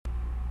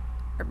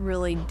I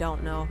really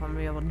don't know if I'm gonna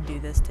be able to do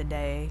this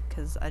today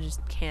because I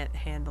just can't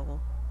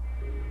handle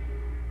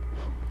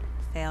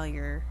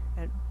failure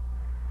at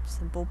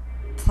simple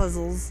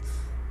puzzles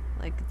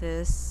like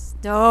this.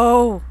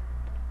 No!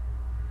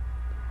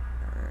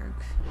 Erg.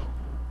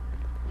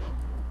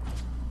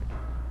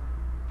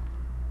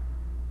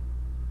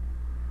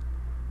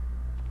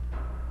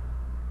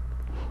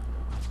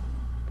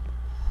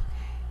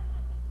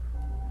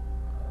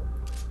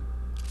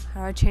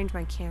 How do I change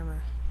my camera?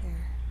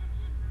 There.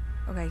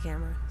 Okay,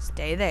 camera.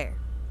 Stay there.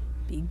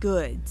 Be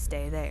good.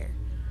 Stay there.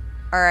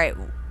 Alright.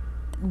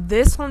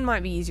 This one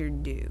might be easier to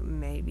do.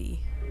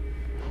 Maybe.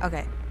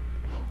 Okay.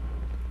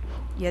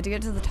 You have to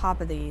get to the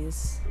top of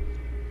these.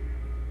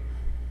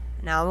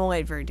 Now I'm gonna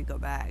wait for it to go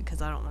back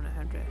because I don't want to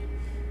have to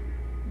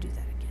do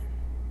that again.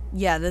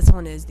 Yeah, this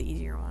one is the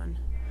easier one.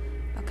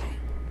 Okay.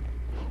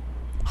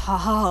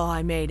 Haha,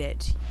 I made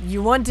it.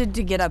 You wanted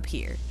to get up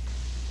here.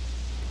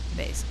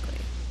 Basically.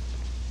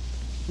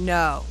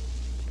 No.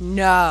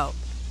 No.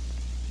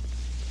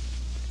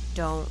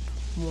 Don't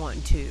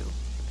want to.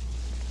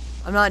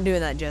 I'm not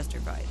doing that jester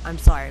fight. I'm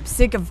sorry. I'm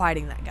sick of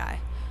fighting that guy.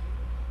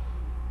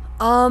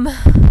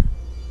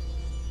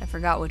 I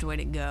forgot which way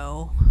to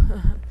go.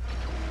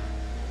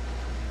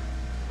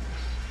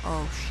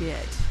 Oh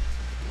shit.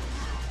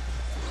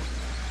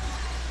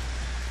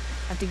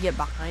 I have to get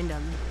behind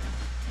him.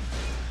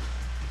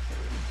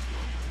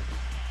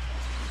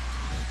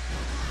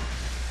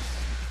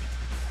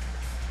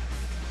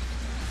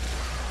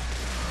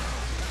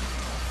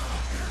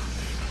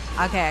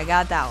 Okay, I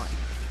got that one.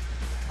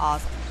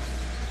 Awesome.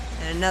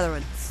 And another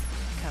one's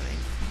coming.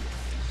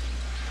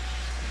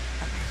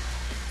 Okay.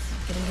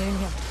 Get him, get him,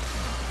 get him.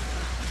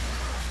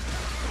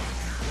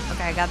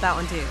 Okay, I got that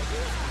one too.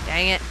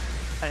 Dang it.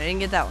 But I didn't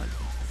get that one.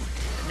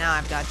 But now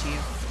I've got you.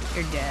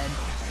 You're dead.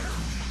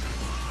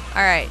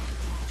 Alright.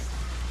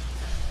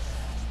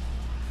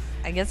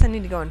 I guess I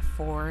need to go in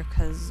 4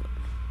 because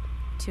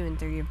 2 and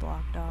 3 are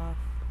blocked off.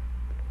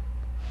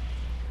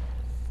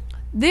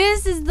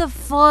 This is the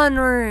fun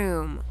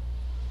room.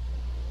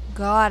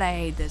 God, I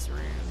hate this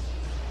room.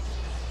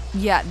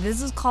 Yeah,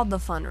 this is called the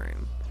fun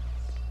room.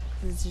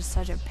 It's just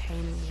such a pain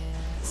in the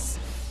ass.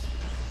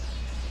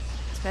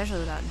 Especially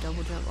without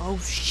double jump. Oh,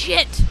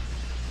 shit!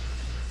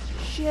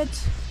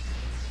 Shit.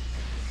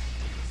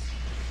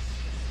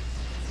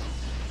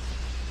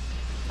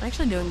 I'm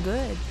actually doing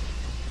good.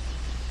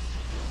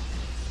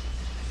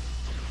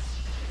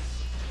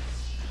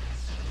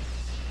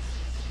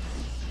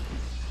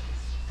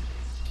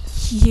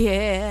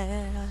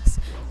 Yes.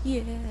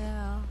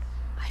 Yeah.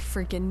 I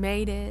freaking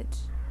made it.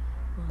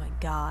 Oh my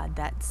god,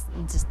 that's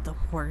just the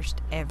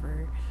worst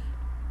ever.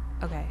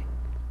 Okay.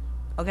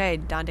 Okay,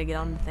 Dante, get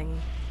on the thingy.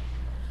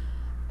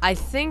 I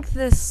think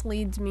this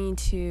leads me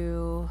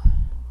to...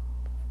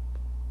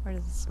 Where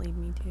does this lead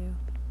me to?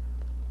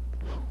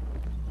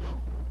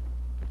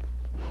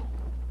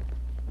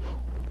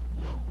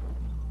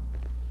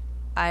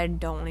 I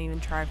don't even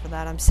try for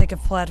that. I'm sick of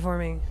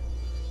platforming.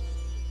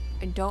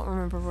 I don't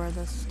remember where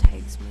this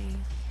takes me.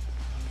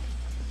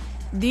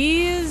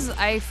 These,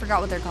 I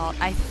forgot what they're called.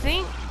 I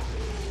think...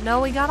 No,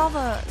 we got all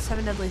the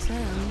 7 Deadly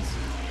Sins.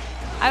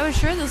 I was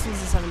sure this was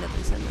the 7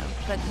 Deadly Sin, though.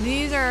 But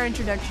these are our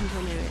introduction to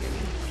a new enemy.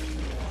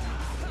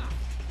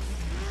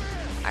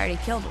 I already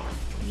killed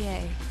one.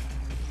 Yay.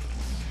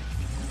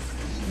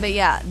 But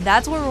yeah,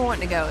 that's where we're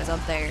wanting to go, is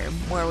up there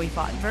where we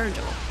fought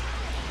Virgil.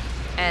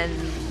 And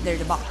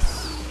there's a boss.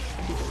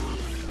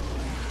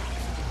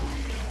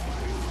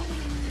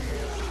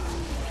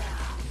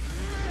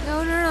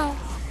 No, no, no.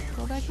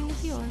 Go back in the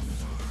healer.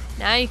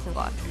 Now you can go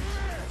up.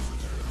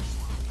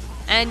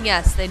 And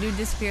yes, they do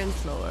disappear in the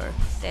floor.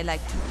 They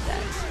like to do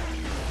that.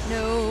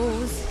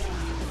 Nose.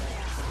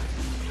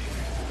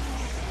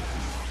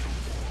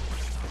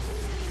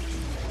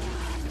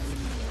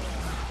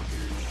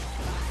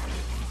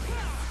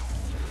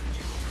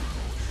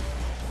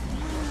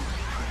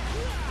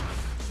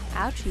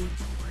 Ouchie.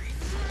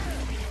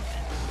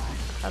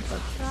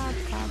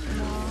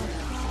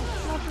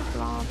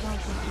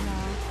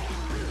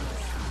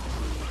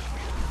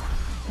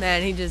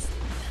 Man, he just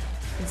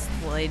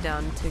laid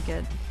down and took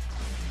it.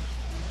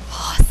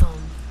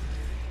 Awesome.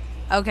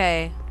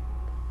 Okay.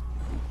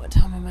 What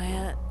time am I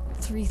at?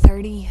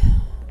 3:30.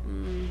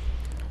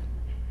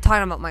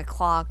 Talking about my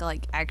clock,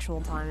 like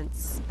actual time,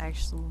 it's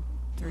actual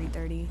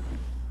 3:30.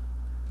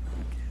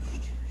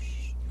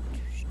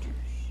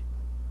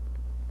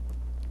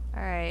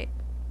 Alright.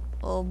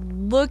 Well,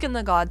 look in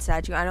the God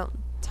statue. I don't...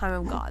 Time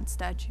of God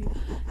statue.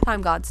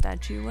 Time God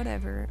statue.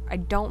 Whatever. I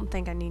don't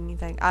think I need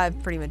anything.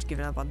 I've pretty much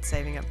given up on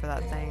saving up for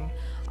that thing.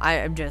 I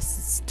am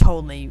just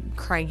totally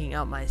cranking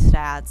up my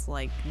stats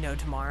like no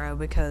tomorrow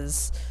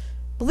because...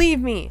 Believe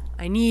me,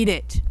 I need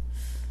it.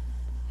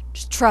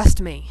 Just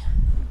trust me.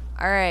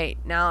 Alright,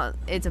 now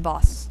it's a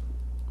boss.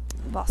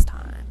 Boss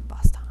time.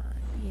 Boss time.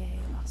 Yay,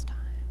 boss time.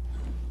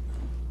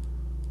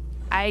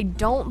 I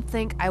don't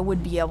think I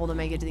would be able to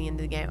make it to the end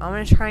of the game. I'm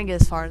going to try and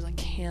get as far as I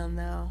can,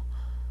 though.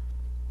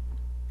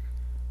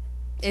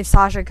 If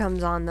Sasha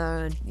comes on,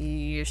 though,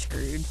 you're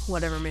screwed.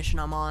 Whatever mission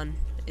I'm on,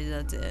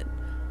 that's it.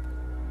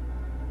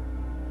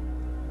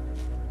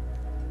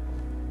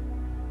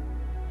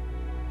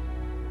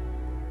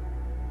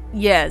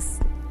 Yes,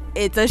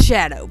 it's a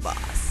shadow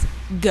boss.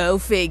 Go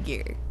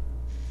figure.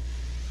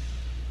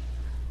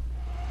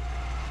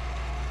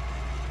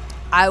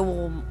 I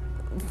will,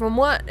 from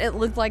what it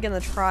looked like in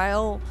the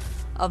trial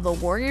of the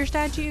warrior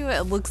statue,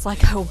 it looks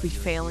like I will be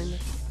failing.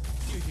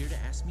 You're here to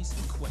ask me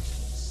some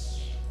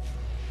questions.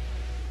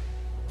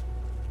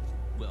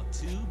 Well,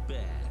 too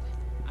bad.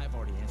 I've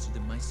already answered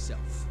them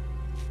myself.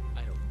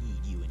 I don't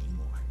need you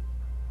anymore.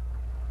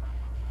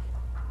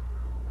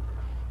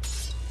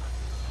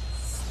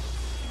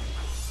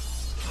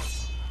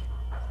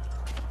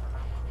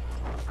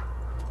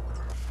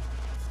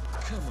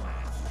 Come on,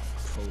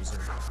 poser.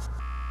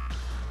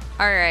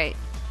 Alright.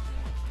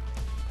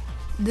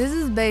 This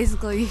is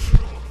basically...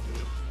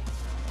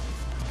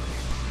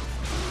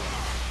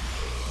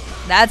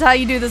 That's how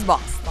you do this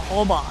boss. The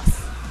whole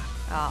boss.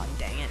 Oh,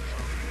 dang it.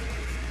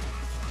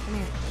 Come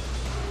here.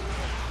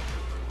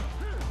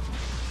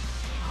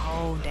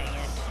 Oh, dang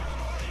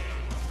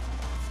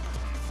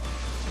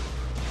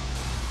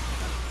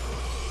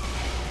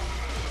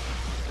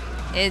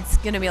it. It's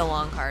gonna be a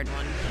long, hard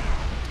one.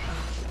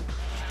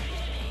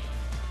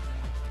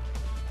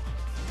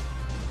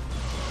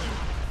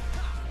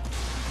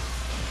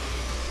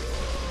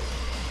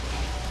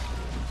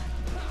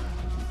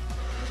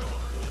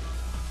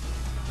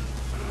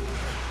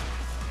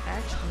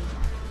 Actually.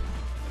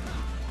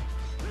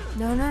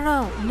 No, no,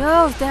 no.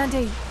 No,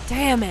 Dante.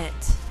 Damn it.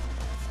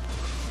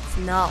 It's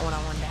not what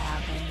I wanted to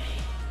happen.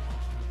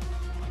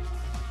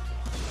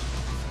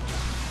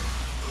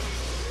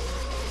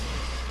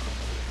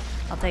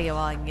 I'll take it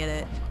while I can get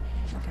it.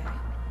 Okay.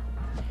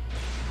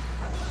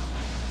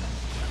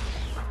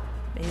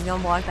 But he's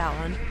gonna block that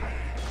one.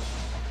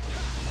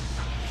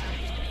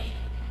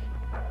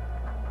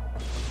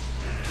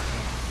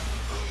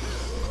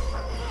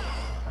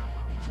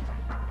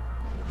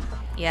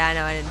 Yeah, I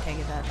know I didn't take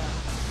it that time.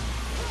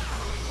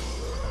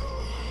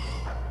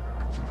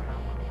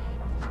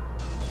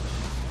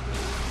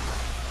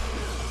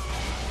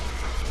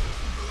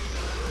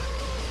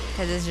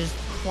 Because it's just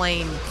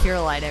plain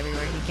pure light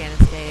everywhere. He can't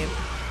escape.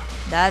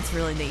 That's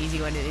really the easy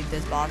way to beat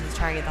this boss, is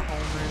try and get the whole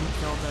room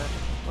filled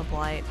with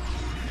light.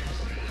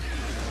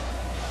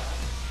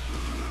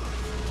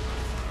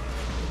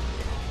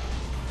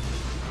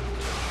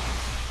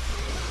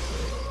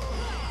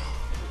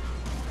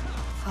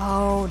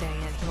 Oh,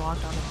 dang it. He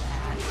locked onto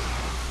that.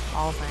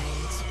 All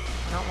things.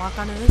 Don't lock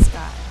onto this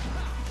guy.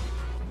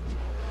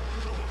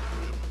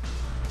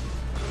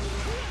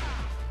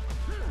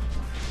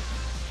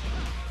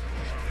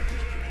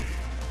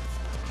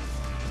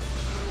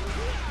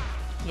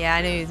 Yeah,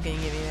 I knew he was gonna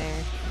get me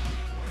there.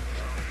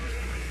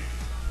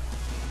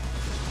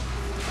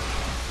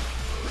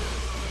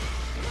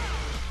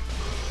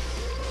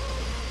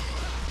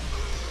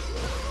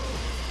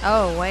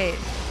 Oh, wait.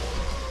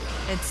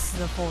 It's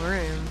the full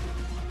room.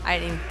 I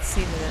didn't even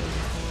see that it was the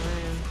full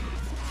room.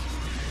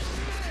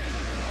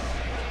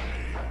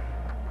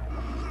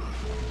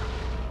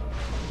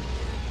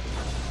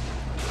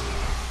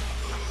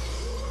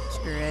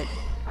 Screw it.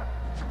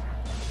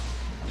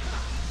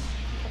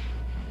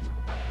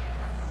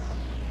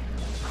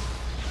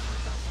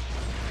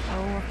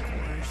 Oh, of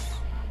course.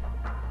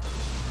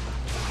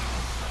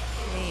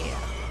 Yeah.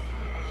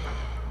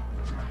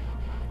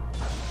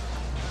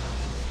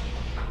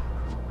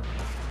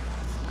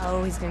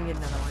 Oh, he's gonna get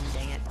another one,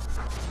 dang it.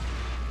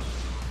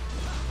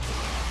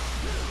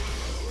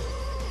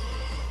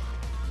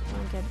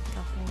 I'll get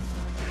the whole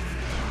one.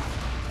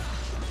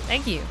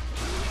 Thank you.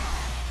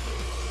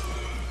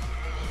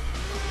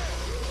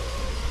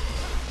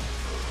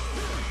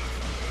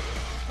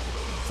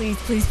 Please,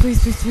 please,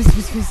 please, please, please,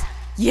 please, please.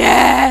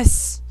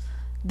 Yes!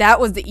 That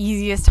was the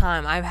easiest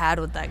time I've had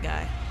with that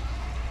guy.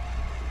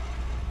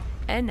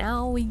 And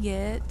now we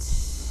get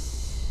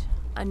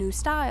a new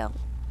style,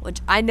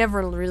 which I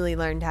never really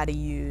learned how to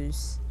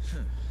use.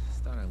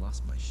 Thought I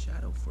lost my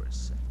shadow for a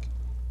sec.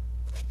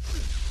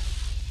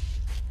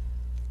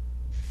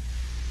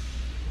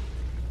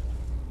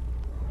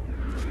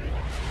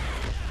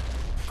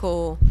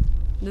 Cool.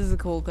 This is a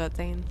cool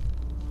cutscene.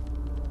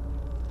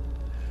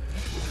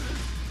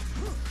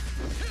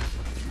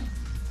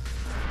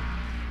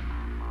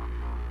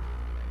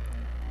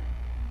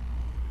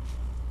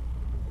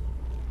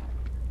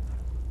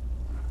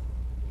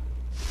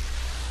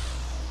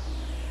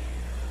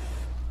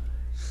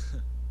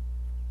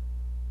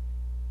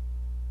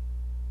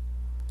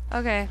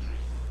 Okay.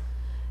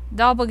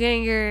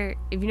 Doppelganger,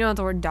 if you know what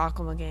the word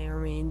doppelganger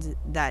means,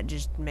 that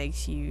just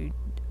makes you,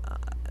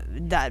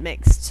 that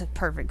makes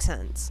perfect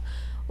sense.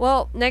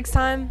 Well, next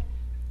time,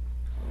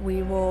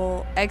 we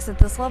will exit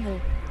this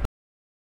level.